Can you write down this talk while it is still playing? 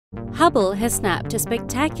Hubble has snapped a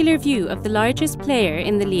spectacular view of the largest player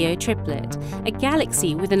in the Leo Triplet, a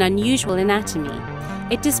galaxy with an unusual anatomy.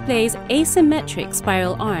 It displays asymmetric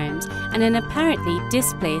spiral arms and an apparently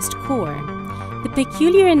displaced core. The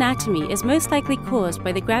peculiar anatomy is most likely caused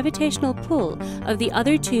by the gravitational pull of the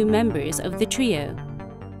other two members of the trio.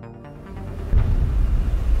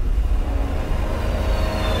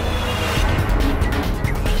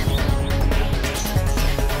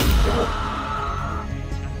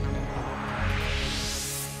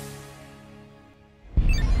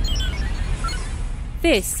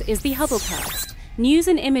 This is the Hubblecast, news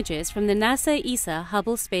and images from the NASA ESA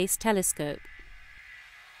Hubble Space Telescope.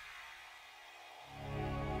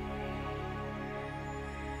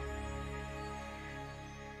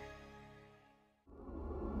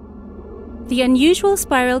 The unusual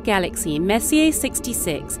spiral galaxy Messier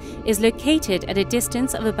 66 is located at a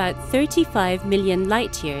distance of about 35 million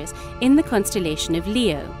light-years in the constellation of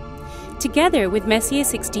Leo. Together with Messier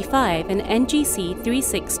 65 and NGC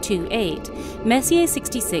 3628, Messier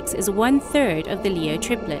 66 is one-third of the Leo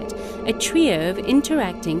Triplet, a trio of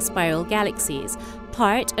interacting spiral galaxies,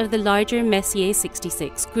 part of the larger Messier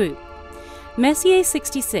 66 group. Messier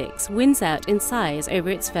 66 wins out in size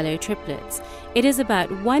over its fellow triplets. It is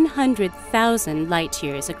about 100,000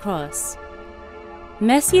 light-years across.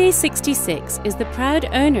 Messier 66 is the proud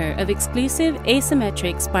owner of exclusive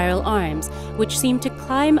asymmetric spiral arms, which seem to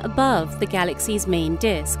climb above the galaxy's main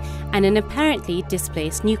disk, and an apparently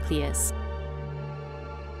displaced nucleus.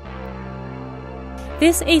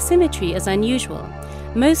 This asymmetry is unusual.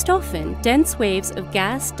 Most often, dense waves of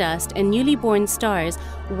gas, dust, and newly born stars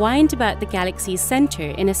wind about the galaxy's center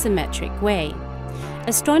in a symmetric way.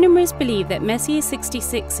 Astronomers believe that Messier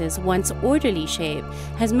 66's once orderly shape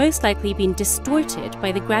has most likely been distorted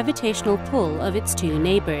by the gravitational pull of its two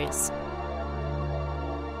neighbors.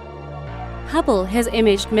 Hubble has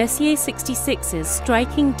imaged Messier 66's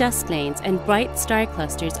striking dust lanes and bright star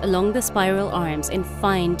clusters along the spiral arms in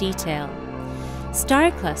fine detail.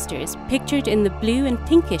 Star clusters, pictured in the blue and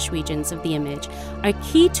pinkish regions of the image, are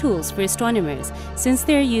key tools for astronomers since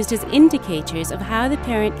they are used as indicators of how the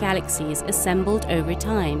parent galaxies assembled over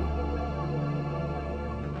time.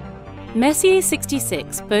 Messier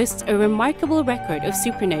 66 boasts a remarkable record of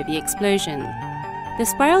supernovae explosion. The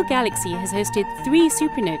spiral galaxy has hosted 3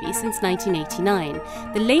 supernovae since 1989,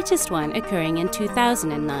 the latest one occurring in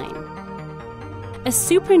 2009. A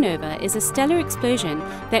supernova is a stellar explosion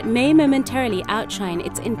that may momentarily outshine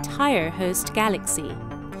its entire host galaxy.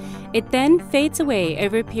 It then fades away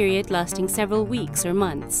over a period lasting several weeks or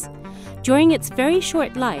months. During its very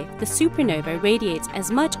short life, the supernova radiates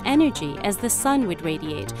as much energy as the Sun would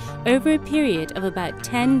radiate over a period of about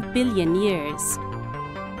 10 billion years.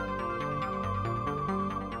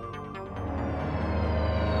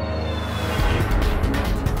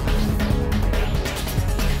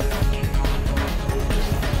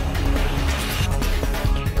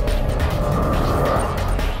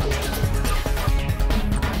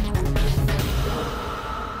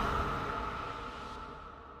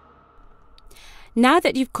 Now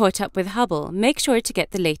that you've caught up with Hubble, make sure to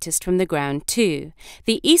get the latest from the ground too.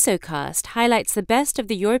 The ESOcast highlights the best of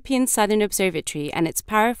the European Southern Observatory and its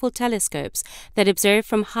powerful telescopes that observe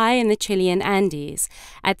from high in the Chilean Andes,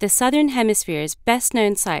 at the Southern Hemisphere's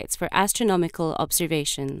best-known sites for astronomical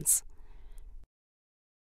observations.